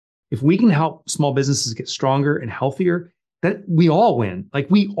if we can help small businesses get stronger and healthier, that we all win. Like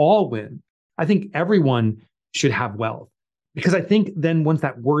we all win. I think everyone should have wealth because I think then once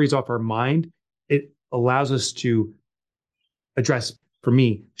that worry's off our mind, it allows us to address, for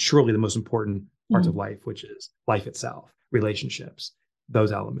me, surely the most important parts of life, which is life itself, relationships,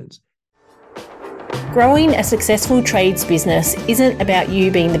 those elements. Growing a successful trades business isn't about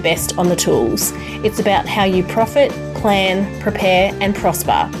you being the best on the tools. It's about how you profit, plan, prepare, and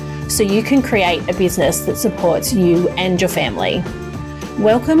prosper so you can create a business that supports you and your family.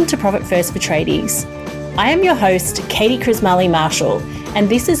 Welcome to Profit First for Tradies. I am your host, Katie Krismali Marshall, and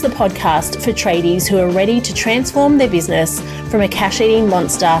this is the podcast for tradies who are ready to transform their business from a cash-eating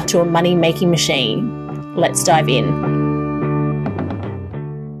monster to a money-making machine. Let's dive in.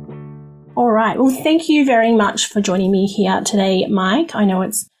 All right. Well, thank you very much for joining me here today, Mike. I know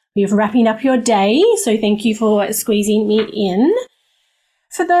you're wrapping up your day, so thank you for squeezing me in.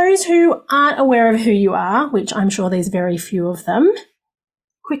 For those who aren't aware of who you are, which I'm sure there's very few of them,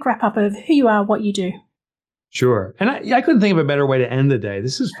 quick wrap up of who you are, what you do. Sure. And I couldn't think of a better way to end the day.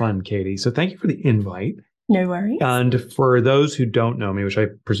 This is fun, Katie. So thank you for the invite. No worries. And for those who don't know me, which I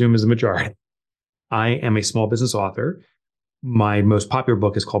presume is the majority, I am a small business author. My most popular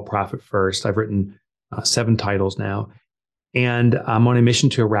book is called Profit First. I've written 7 titles now, and I'm on a mission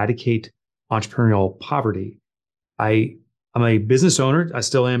to eradicate entrepreneurial poverty. I'm a business owner. I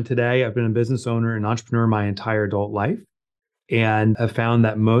still am today. I've been a business owner and entrepreneur my entire adult life, and I've found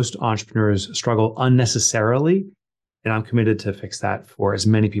that most entrepreneurs struggle unnecessarily, and I'm committed to fix that for as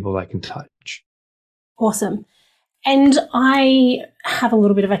many people as I can touch. Awesome. And I have a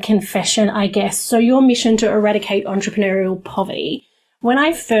little bit of a confession, I guess. So your mission to eradicate entrepreneurial poverty. When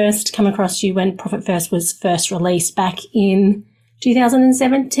I first come across you when Profit First was first released back in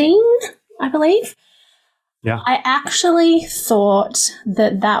 2017, I believe. Yeah. I actually thought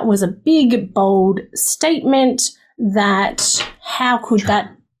that was a big, bold statement that how could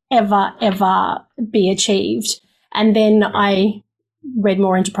that ever be achieved? And then I read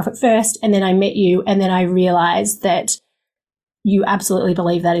more into Profit First, and then I met you, and then I realized that you absolutely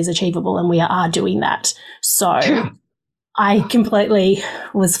believe that is achievable, and we are doing that. So I completely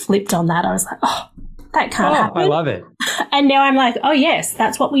was flipped on that. I was like, oh, that can't happen. I love it. And now I'm like, oh, yes,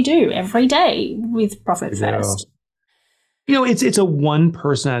 that's what we do every day with Profit First. You know, it's a one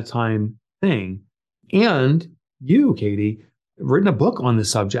person at a time thing. And you, Katie, have written a book on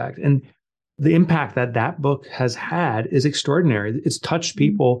this subject. And the impact that book has had is extraordinary. It's touched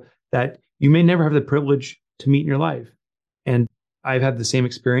people that you may never have the privilege to meet in your life. And I've had the same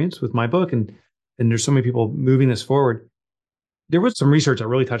experience with my book, and there's so many people moving this forward. There was some research that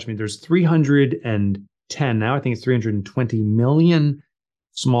really touched me. There's 310, now I think it's 320 million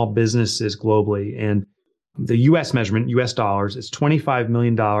small businesses globally. And the US measurement, US dollars, is $25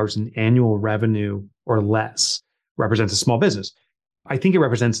 million in annual revenue or less represents a small business. I think it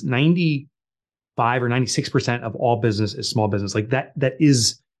represents 95 or 96% of all business is small business. Like that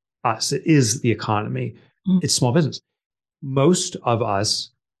is us. It is the economy. It's small business. Most of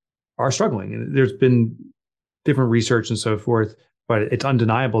us are struggling. And there's been different research and so forth, but it's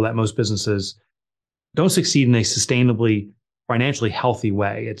undeniable that most businesses don't succeed in a sustainably, financially healthy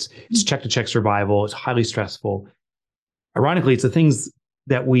way. It's check to check survival. It's highly stressful. Ironically, it's the things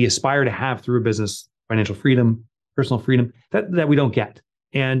that we aspire to have through a business, financial freedom, personal freedom, that we don't get.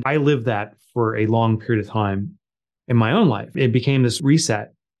 And I lived that for a long period of time in my own life. It became this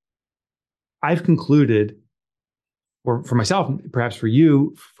reset. I've concluded, or for myself, perhaps for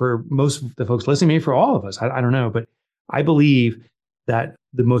you, for most of the folks listening, maybe for all of us, I don't know, but I believe that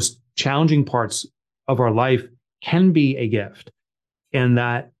the most challenging parts of our life can be a gift, and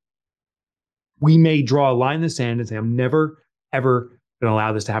that we may draw a line in the sand and say, I'm never, ever going to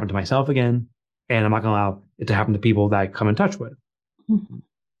allow this to happen to myself again, and I'm not going to allow it to happen to people that I come in touch with. Mm-hmm.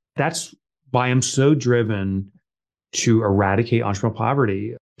 That's why I'm so driven to eradicate entrepreneurial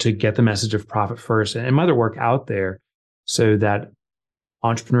poverty, to get the message of Profit First and my other work out there so that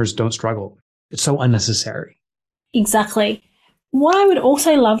entrepreneurs don't struggle. It's so unnecessary. Exactly. What I would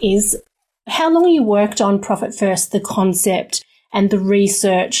also love is how long you worked on Profit First, the concept and the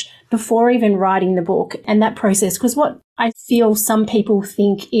research before even writing the book and that process. Because what I feel some people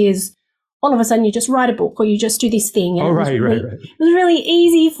think is all of a sudden you just write a book or you just do this thing. And right. It was really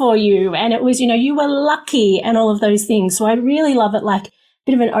easy for you. And it was, you were lucky and all of those things. So I really love it, like a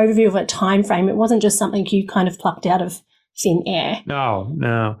bit of an overview of a time frame. It wasn't just something you kind of plucked out of thin air.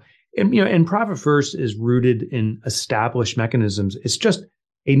 No. And Profit First is rooted in established mechanisms. It's just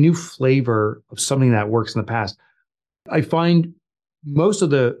a new flavor of something that works in the past. I find most of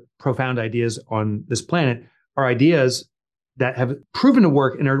the profound ideas on this planet are ideas that have proven to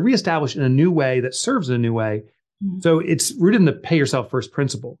work and are reestablished in a new way that serves in a new way. So it's rooted in the pay yourself first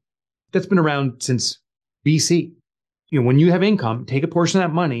principle that's been around since BC. When you have income, take a portion of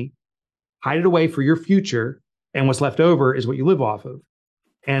that money, hide it away for your future, and what's left over is what you live off of.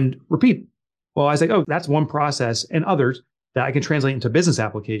 And repeat. Well, I was like, oh, that's one process and others that I can translate into business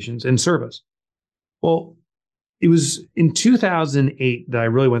applications and service. Well, it was in 2008 that I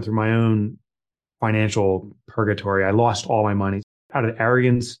really went through my own financial purgatory. I lost all my money out of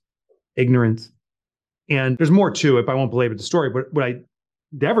arrogance, ignorance. And there's more to it, but I won't belabor the story. But what I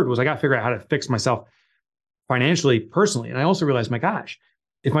endeavored was I got to figure out how to fix myself financially, personally. And I also realized, my gosh,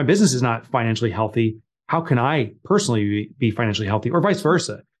 if my business is not financially healthy, how can I personally be financially healthy, or vice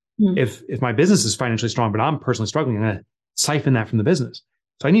versa? If my business is financially strong, but I'm personally struggling, I'm going to siphon that from the business.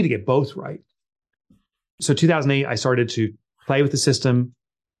 So I need to get both right. So 2008, I started to play with the system.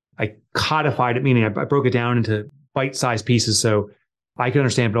 I codified it, meaning I broke it down into bite-sized pieces so I could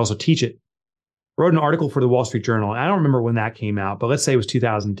understand, but also teach it. Wrote an article for the Wall Street Journal. I don't remember when that came out, but let's say it was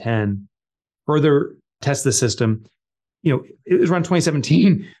 2010. Further test the system. It was around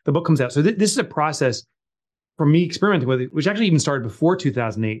 2017, the book comes out. So this is a process for me experimenting with it, which actually even started before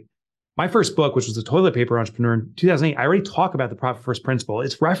 2008. My first book, which was The Toilet Paper Entrepreneur in 2008, I already talk about the profit first principle.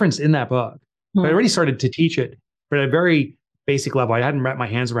 It's referenced in that book. But I already started to teach it, but at a very basic level. I hadn't wrapped my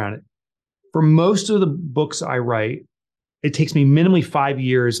hands around it. For most of the books I write, it takes me minimally 5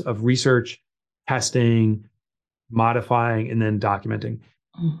 years of research, testing, modifying, and then documenting.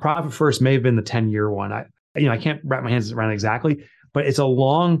 Profit First may have been the 10-year one. I can't wrap my hands around it exactly, but it's a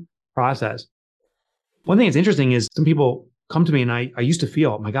long process. One thing that's interesting is some people come to me and I used to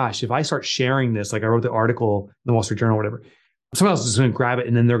feel, oh my gosh, if I start sharing this, like I wrote the article in the Wall Street Journal or whatever, someone else is going to grab it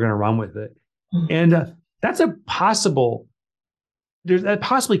and then they're going to run with it. And that's that possibly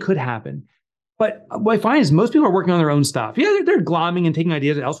could happen. But what I find is most people are working on their own stuff. Yeah, they're glomming and taking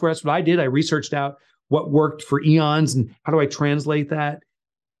ideas elsewhere. That's what I did. I researched out what worked for eons and how do I translate that.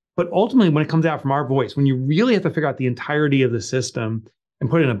 But ultimately, when it comes out from our voice, when you really have to figure out the entirety of the system and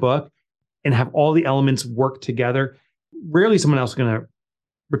put it in a book and have all the elements work together, rarely someone else is going to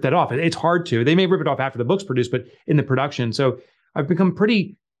rip that off. It's hard to. They may rip it off after the book's produced, but in the production. So I've become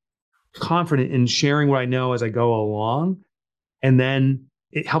pretty confident in sharing what I know as I go along. And then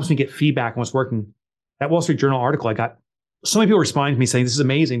it helps me get feedback on what's working. That Wall Street Journal article, I got so many people responding to me saying, this is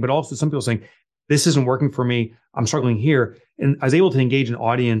amazing, but also some people saying, this isn't working for me. I'm struggling here. And I was able to engage an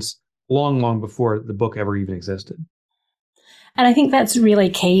audience long before the book ever even existed. And I think that's really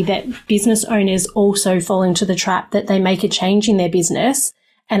key, that business owners also fall into the trap that they make a change in their business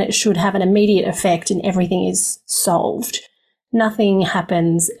and it should have an immediate effect and everything is solved. Nothing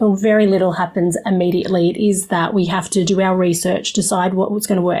happens, or very little happens immediately. It is that we have to do our research, decide what's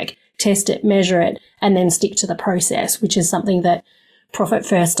going to work, test it, measure it, and then stick to the process, which is something that Profit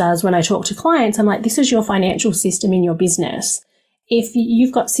First does. When I talk to clients, I'm like, this is your financial system in your business. If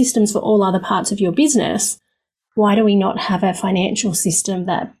you've got systems for all other parts of your business, why do we not have a financial system,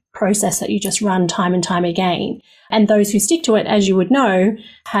 that process that you just run time and time again? And those who stick to it, as you would know,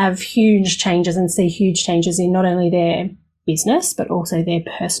 have huge changes and see huge changes in not only their business, but also their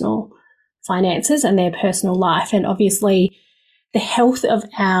personal finances and their personal life. And obviously, the health of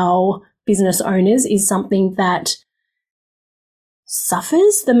our business owners is something that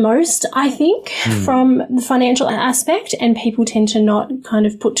suffers the most, I think, from the financial aspect. And people tend to not kind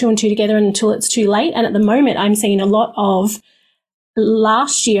of put two and two together until it's too late. And at the moment, I'm seeing a lot of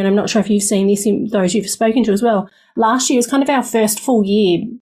last year, and I'm not sure if you've seen this in those you've spoken to as well. Last year was kind of our first full year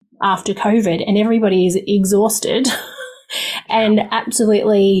after COVID, and everybody is exhausted. And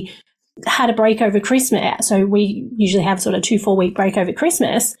absolutely had a break over Christmas. So we usually have sort of 2-4 week break over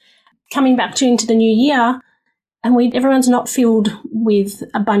Christmas. Coming back into the new year, and everyone's not filled with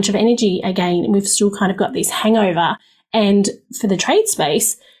a bunch of energy again. We've still kind of got this hangover. And for the trade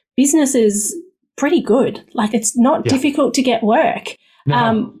space, business is pretty good. Like, it's not difficult to get work.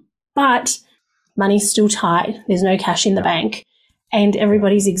 No. But money's still tight. There's no cash in the bank. And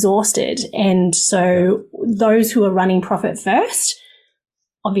everybody's exhausted. And so those who are running Profit First,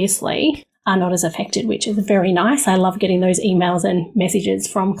 obviously, are not as affected, which is very nice. I love getting those emails and messages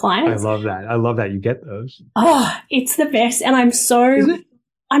from clients. I love that. I love that you get those. Oh, it's the best. And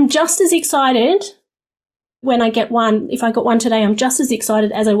I'm just as excited when I get one. If I got one today, I'm just as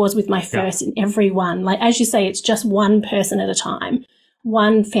excited as I was with my first in every one. Like, as you say, it's just one person at a time,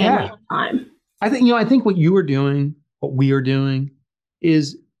 one family at a time. I think what you are doing, what we are doing,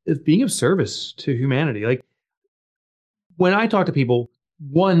 is being of service to humanity. Like, when I talk to people,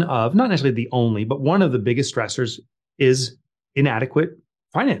 one of, not necessarily the only, but one of the biggest stressors is inadequate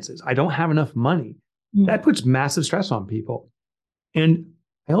finances. I don't have enough money. That puts massive stress on people. And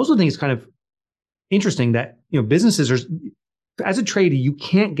I also think it's kind of interesting that, businesses are, as a tradie, you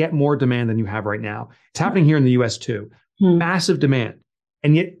can't get more demand than you have right now. It's happening here in the US too. Massive demand.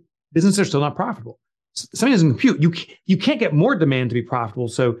 And yet businesses are still not profitable. Something doesn't compute. You can't get more demand to be profitable.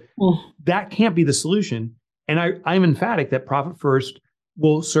 So that can't be the solution. And I'm emphatic that Profit First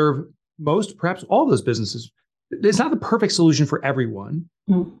will serve most, perhaps all those businesses. It's not the perfect solution for everyone,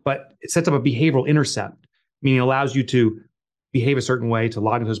 but it sets up a behavioral intercept, meaning it allows you to behave a certain way, to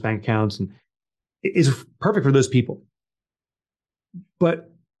log into those bank accounts, and it is perfect for those people. But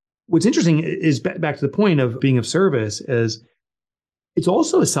what's interesting is back to the point of being of service is it's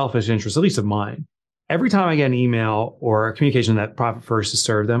also a selfish interest, at least of mine. Every time I get an email or a communication that Profit First has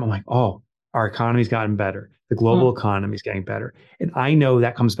served them, I'm like, oh, our economy's gotten better. The global economy is getting better. And I know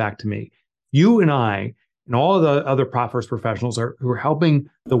that comes back to me. You and I and all of the other Profit First professionals who are helping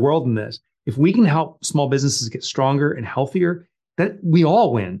the world in this. If we can help small businesses get stronger and healthier, that we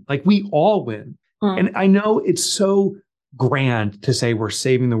all win. Like we all win. And I know it's so grand to say we're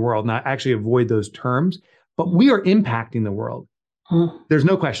saving the world, and I actually avoid those terms, but we are impacting the world. There's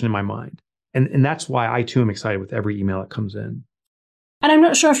no question in my mind. And that's why I too am excited with every email that comes in. And I'm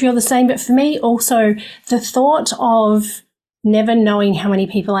not sure if you're the same, but for me also, the thought of never knowing how many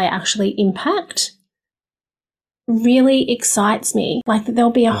people I actually impact really excites me. Like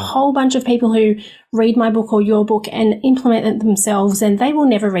there'll be a whole bunch of people who read my book or your book and implement it themselves, and they will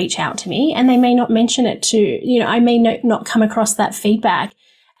never reach out to me, and they may not mention it to, I may not come across that feedback.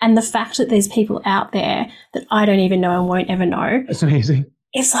 And the fact that there's people out there that I don't even know and won't ever know. That's amazing.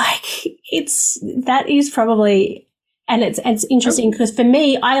 It's like, that is probably, and it's interesting because for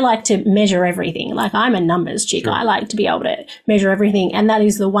me, I like to measure everything. Like I'm a numbers chick. Sure. I like to be able to measure everything. And that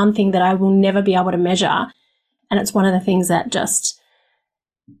is the one thing that I will never be able to measure. And it's one of the things that just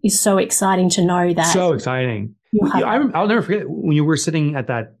is so exciting to know that. So exciting. I'll never forget when you were sitting at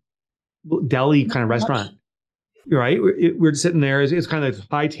that deli kind of restaurant, right? We're sitting there. It's kind of like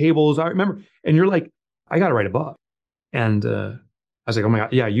high tables. I remember. And you're like, I got to write a book. And I was like, oh my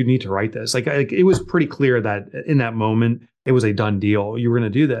God, yeah, you need to write this. Like it was pretty clear that in that moment, it was a done deal. You were going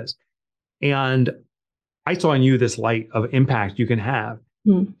to do this. And I saw in you this light of impact you can have.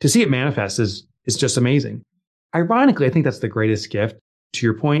 To see it manifest is just amazing. Ironically, I think that's the greatest gift, to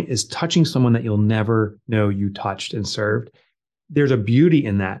your point, is touching someone that you'll never know you touched and served. There's a beauty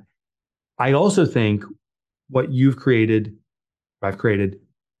in that. I also think what I've created,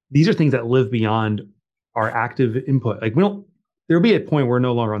 these are things that live beyond our active input. Like there'll be a point where we're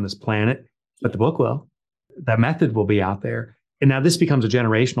no longer on this planet, but the book will. That method will be out there. And now this becomes a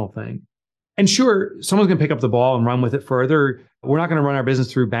generational thing. And sure, someone's going to pick up the ball and run with it further. We're not going to run our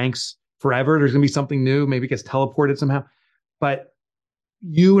business through banks forever. There's going to be something new. Maybe it gets teleported somehow. But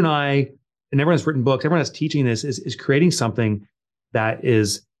you and I, and everyone that's written books, everyone that's teaching this is creating something that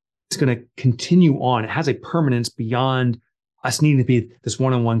is going to continue on. It has a permanence beyond us needing to be this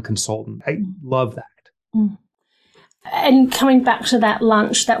one-on-one consultant. I love that. And coming back to that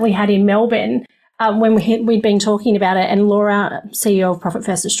lunch that we had in Melbourne, when we'd been talking about it, and Laura, CEO of Profit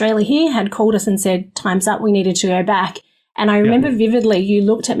First Australia here, had called us and said, time's up, we needed to go back. And I remember vividly, you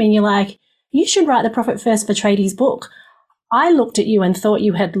looked at me and you're like, you should write the Profit First for Tradies book. I looked at you and thought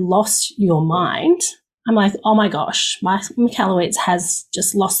you had lost your mind. I'm like, oh my gosh, Michalowicz has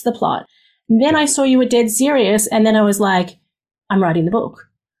just lost the plot. And then I saw you were dead serious, and then I was like, I'm writing the book.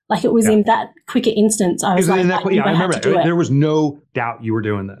 Like it was in that quicker instance. I was like, I remember that. There was no doubt you were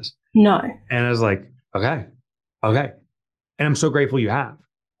doing this. No. And I was like, okay. And I'm so grateful you have.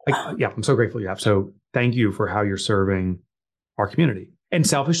 I'm so grateful you have. So thank you for how you're serving our community. And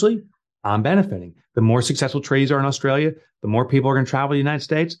selfishly, I'm benefiting. The more successful trades are in Australia, the more people are going to travel to the United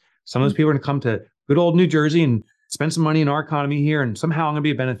States. Some of those people are going to come to good old New Jersey and spend some money in our economy here. And somehow I'm going to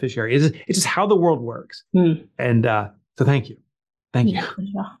be a beneficiary. It's just how the world works. And so thank you. Thank you.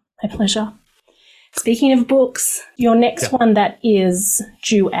 My pleasure. Speaking of books, your next one that is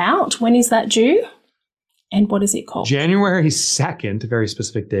due out, when is that due? And what is it called? January 2nd, a very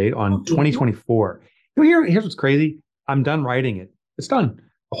specific date on 2024. Here's what's crazy. I'm done writing it. It's done.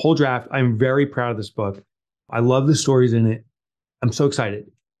 A whole draft. I'm very proud of this book. I love the stories in it. I'm so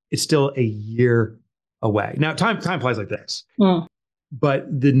excited. It's still a year away. Now, time flies like this. But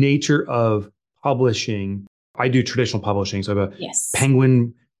the nature of publishing, I do traditional publishing. So I have a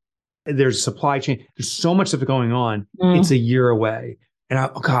Penguin. There's supply chain. There's so much stuff going on. It's a year away. And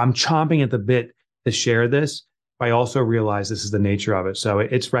I'm chomping at the bit to share this. But I also realize this is the nature of it. So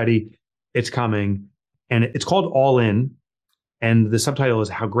it's ready. It's coming. And it's called All In. And the subtitle is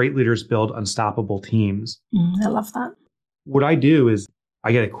How Great Leaders Build Unstoppable Teams. I love that. What I do is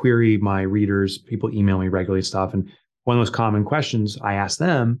I get to query my readers, people email me regularly and stuff. And one of the most common questions I ask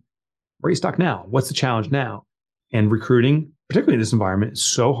them, where are you stuck now? What's the challenge now? And recruiting, particularly in this environment, is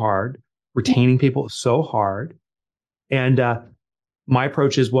so hard. Retaining people is so hard. And my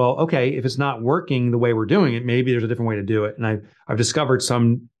approach is, well, okay, if it's not working the way we're doing it, maybe there's a different way to do it. And I've discovered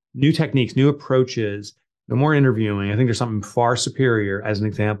some new techniques, new approaches, no more interviewing. I think there's something far superior, as an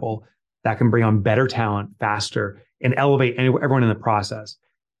example, that can bring on better talent faster and elevate everyone in the process.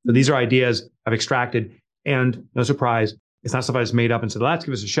 So these are ideas I've extracted, and no surprise, it's not stuff I just made up and said, let's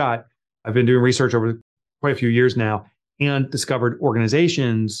give this a shot. I've been doing research over quite a few years now and discovered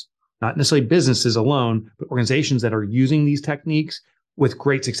organizations, not necessarily businesses alone, but organizations that are using these techniques with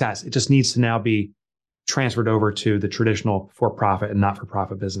great success. It just needs to now be transferred over to the traditional for-profit and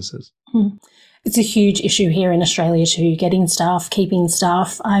not-for-profit businesses. It's a huge issue here in Australia too, getting staff, keeping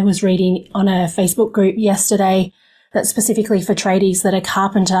staff. I was reading on a Facebook group yesterday that specifically for tradies that a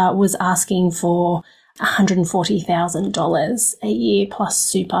carpenter was asking for $140,000 a year plus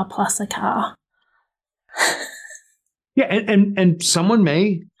super plus a car. Yeah, and someone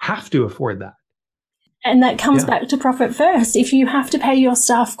may have to afford that. And that comes back to profit first. If you have to pay your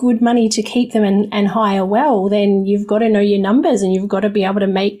staff good money to keep them and hire well, then you've got to know your numbers and you've got to be able to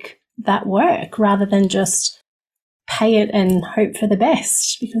make that work rather than just pay it and hope for the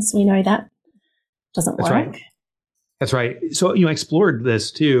best, because we know that doesn't work. Right. That's right. So, I explored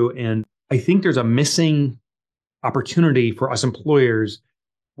this too, and I think there's a missing opportunity for us employers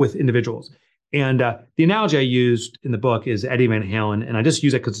with individuals. And the analogy I used in the book is Eddie Van Halen, and I just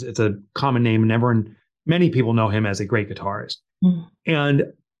use it because it's a common name, and many people know him as a great guitarist. And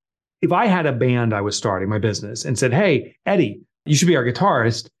if I had a band I was starting, my business, and said, hey, Eddie, you should be our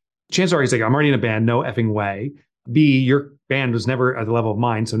guitarist, chances are he's like, I'm already in a band, no effing way. B, your band was never at the level of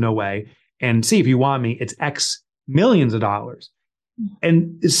mine, so no way. And C, if you want me, it's X millions of dollars.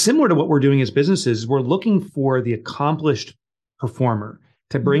 And it's similar to what we're doing as businesses. We're looking for the accomplished performer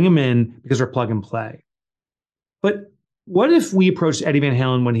to bring him in because we're plug and play. But what if we approached Eddie Van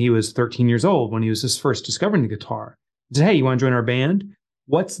Halen when he was 13 years old, when he was just first discovering the guitar? He said, hey, you want to join our band?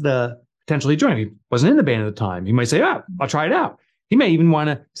 What's the potential to join? He wasn't in the band at the time. He might say, I'll try it out. He may even want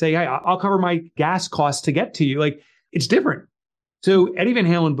to say, hey, I'll cover my gas costs to get to you. Like, it's different. So Eddie Van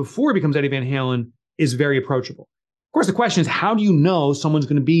Halen, before he becomes Eddie Van Halen, is very approachable. Of course, the question is, how do you know someone's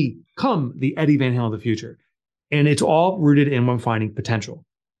going to become the Eddie Van Halen of the future? And it's all rooted in one finding potential.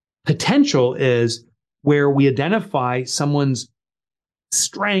 Potential is where we identify someone's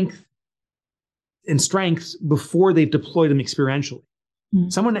strengths before they've deployed them experientially.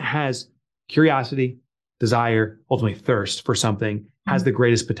 Someone that has curiosity, desire, ultimately thirst for something has the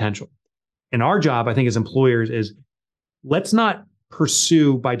greatest potential. And our job, I think, as employers is let's not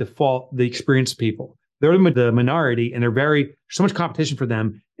pursue by default the experienced people. They're the minority, and there's so much competition for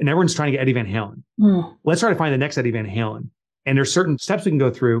them, and everyone's trying to get Eddie Van Halen. Let's try to find the next Eddie Van Halen. And there's certain steps we can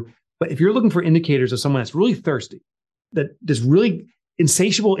go through. But if you're looking for indicators of someone that's really thirsty, that is really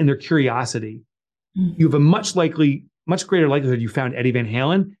insatiable in their curiosity, you have a much greater likelihood you found Eddie Van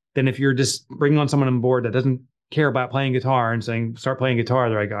Halen than if you're just bringing on someone on board that doesn't care about playing guitar and saying, start playing guitar.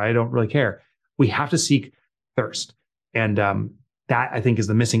 They're like, I don't really care. We have to seek thirst. And that, I think, is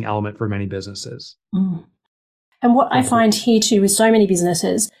the missing element for many businesses. And what I find here too with so many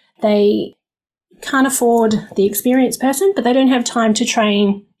businesses, they can't afford the experienced person, but they don't have time to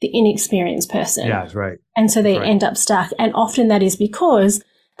train the inexperienced person. Yeah, that's right. And so they end up stuck. And often that is because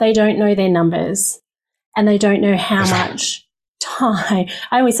they don't know their numbers and they don't know how much time.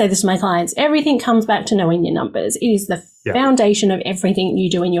 I always say this to my clients, everything comes back to knowing your numbers. It is the foundation of everything you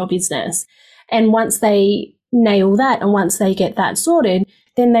do in your business. And once they nail that and once they get that sorted,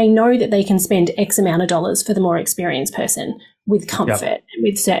 then they know that they can spend X amount of dollars for the more experienced person with comfort,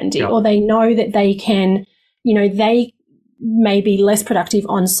 with certainty, or they know that they can, they may be less productive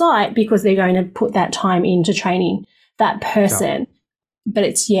on site because they're going to put that time into training that person. But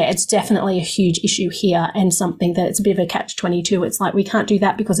it's definitely a huge issue here and something that it's a bit of a catch-22. It's like, we can't do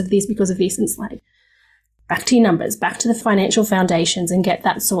that because of this. And it's like, back to your numbers, back to the financial foundations and get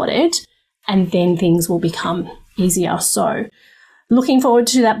that sorted. And then things will become easier. So looking forward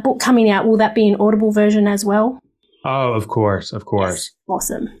to that book coming out. Will that be an Audible version as well? Oh, of course. Yes.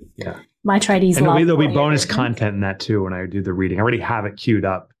 Awesome. Yeah. My tradies love it. There'll be bonus content in that too when I do the reading. I already have it queued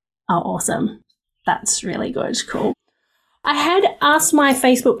up. Oh, awesome. That's really good. Cool. I had asked my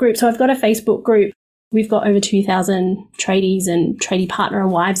Facebook group. So I've got a Facebook group. We've got over 2,000 tradies and tradie partner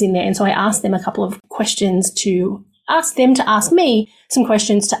and wives in there. And so I asked them a couple of questions to ask them to ask me some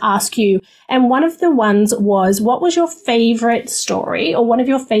questions to ask you. And one of the ones was, what was your favorite story or one of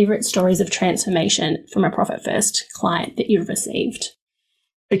your favorite stories of transformation from a Profit First client that you've received?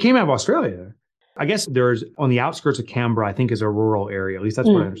 It came out of Australia. I guess there's on the outskirts of Canberra, I think is a rural area. At least that's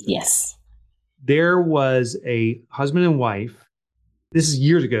what I understand. Yes. There was a husband and wife. This is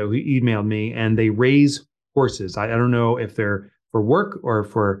years ago. Who emailed me, and they raise horses. I don't know if they're for work or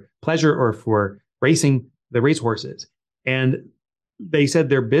for pleasure or for racing. They raise horses. And they said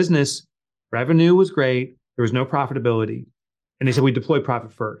their business revenue was great. There was no profitability. And they said, we deploy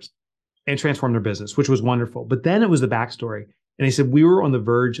profit first and transform their business, which was wonderful. But then it was the backstory. And they said, we were on the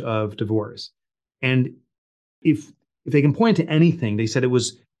verge of divorce. And if they can point to anything, they said it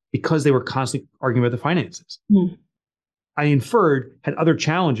was because they were constantly arguing about the finances. I inferred had other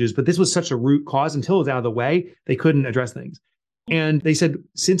challenges, but this was such a root cause. Until it was out of the way, they couldn't address things. And they said,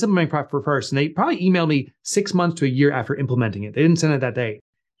 since implementing profit first, and they probably emailed me 6 months to a year after implementing it. They didn't send it that day.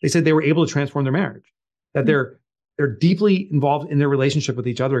 They said they were able to transform their marriage, that they're deeply involved in their relationship with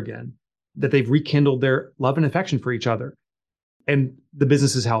each other again, that they've rekindled their love and affection for each other, and the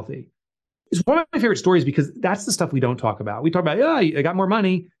business is healthy. It's one of my favorite stories because that's the stuff we don't talk about. We talk about, I got more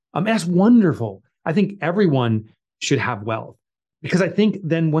money. That's wonderful. I think everyone should have wealth, because I think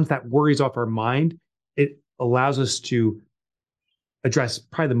then once that worry's off our mind, it allows us to address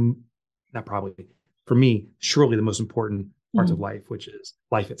for me, surely the most important parts of life, which is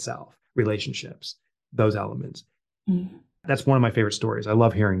life itself, relationships, those elements. That's one of my favorite stories. I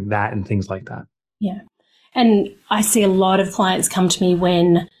love hearing that and things like that. Yeah. And I see a lot of clients come to me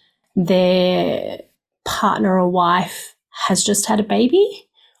when their partner or wife has just had a baby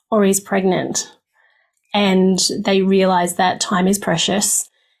or is pregnant, and they realize that time is precious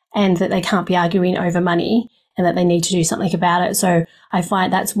and that they can't be arguing over money and that they need to do something about it. So I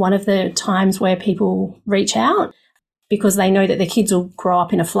find that's one of the times where people reach out, because they know that their kids will grow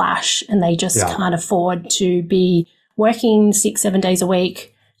up in a flash and they just can't afford to be working 6-7 days a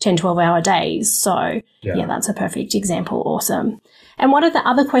week, 10, 12-hour days. So yeah, that's a perfect example. Awesome. And one of the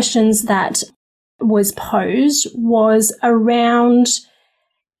other questions that was posed was around,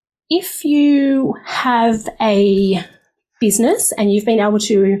 if you have a business and you've been able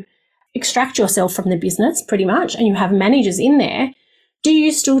to extract yourself from the business pretty much, and you have managers in there, do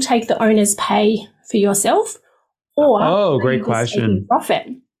you still take the owner's pay for yourself? Or great question. Profit?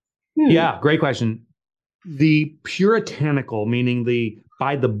 Yeah, great question. The puritanical, meaning the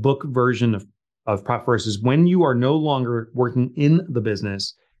by the book version of profit first, is when you are no longer working in the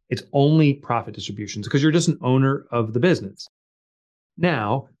business, it's only profit distributions because you're just an owner of the business.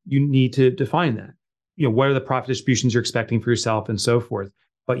 Now you need to define that. What are the profit distributions you're expecting for yourself and so forth,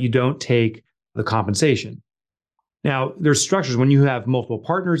 but you don't take the compensation. Now there's structures when you have multiple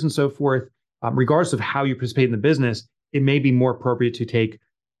partners and so forth. Regardless of how you participate in the business, it may be more appropriate to take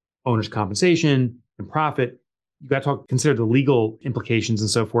owner's compensation and profit. You got to consider the legal implications and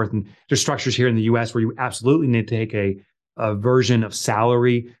so forth. And there's structures here in the US where you absolutely need to take a version of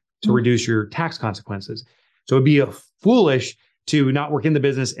salary to reduce your tax consequences. So it'd be foolish to not work in the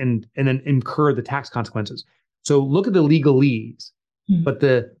business and then incur the tax consequences. So look at the legalese. But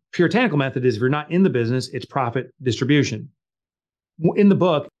the puritanical method is if you're not in the business, it's profit distribution. In the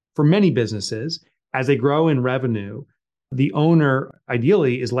book, for many businesses, as they grow in revenue, the owner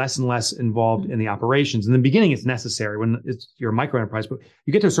ideally is less and less involved in the operations. In the beginning, it's necessary when you're a micro enterprise, but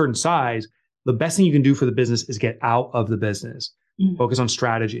you get to a certain size, the best thing you can do for the business is get out of the business, focus on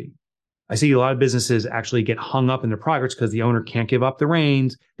strategy. I see a lot of businesses actually get hung up in their progress because the owner can't give up the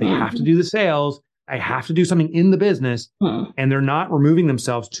reins. They have to do the sales. I have to do something in the business, and they're not removing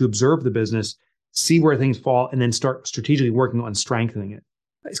themselves to observe the business, see where things fall, and then start strategically working on strengthening it.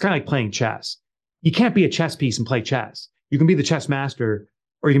 It's kind of like playing chess. You can't be a chess piece and play chess. You can be the chess master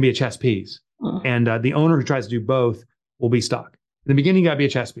or you can be a chess piece. And the owner who tries to do both will be stuck. In the beginning, you got to be a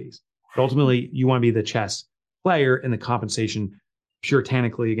chess piece. But ultimately, you want to be the chess player, and the compensation,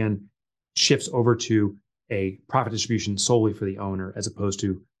 puritanically, again, shifts over to a profit distribution solely for the owner as opposed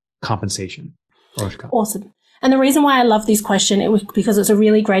to compensation. Awesome. And the reason why I love this question, it was because it's a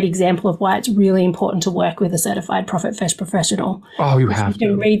really great example of why it's really important to work with a certified profit first professional. Oh, you have to. You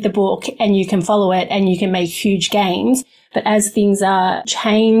can read the book and you can follow it and you can make huge gains. But as things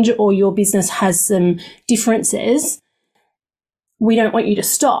change or your business has some differences, we don't want you to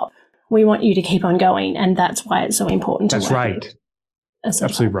stop. We want you to keep on going. And that's why it's so important to work. That's right.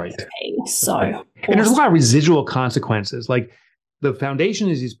 Absolutely right. So, awesome. And there's a lot of residual consequences. Like, the foundation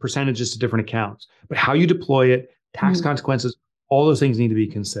is these percentages to different accounts, but how you deploy it, tax consequences, all those things need to be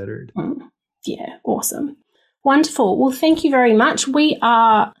considered. Yeah, awesome. Wonderful. Well, thank you very much. We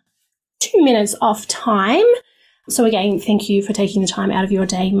are 2 minutes off time. So again, thank you for taking the time out of your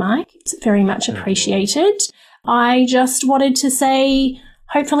day, Mike. It's very much appreciated. I just wanted to say,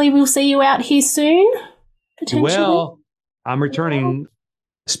 hopefully we'll see you out here soon, potentially. Well, I'm returning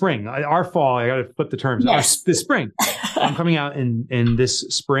spring. Our fall, I got to flip the terms. Yes. This spring. I'm coming out in this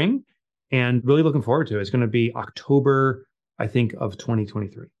spring and really looking forward to it. It's going to be October, I think, of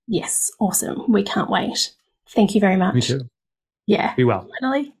 2023. Yes. Awesome. We can't wait. Thank you very much. Me too. Yeah. Be well.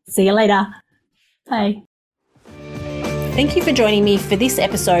 Finally. See you later. Bye. Thank you for joining me for this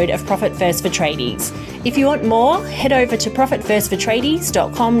episode of Profit First for Tradies. If you want more, head over to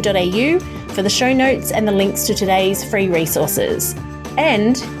profitfirstfortradies.com.au for the show notes and the links to today's free resources.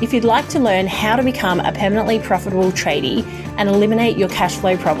 And if you'd like to learn how to become a permanently profitable tradie and eliminate your cash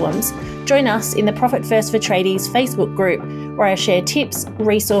flow problems, join us in the Profit First for Tradies Facebook group, where I share tips,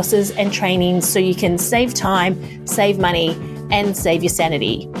 resources, and trainings so you can save time, save money, and save your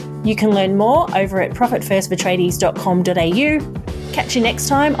sanity. You can learn more over at profitfirstfortradies.com.au. Catch you next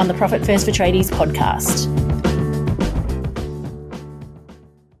time on the Profit First for Tradies podcast.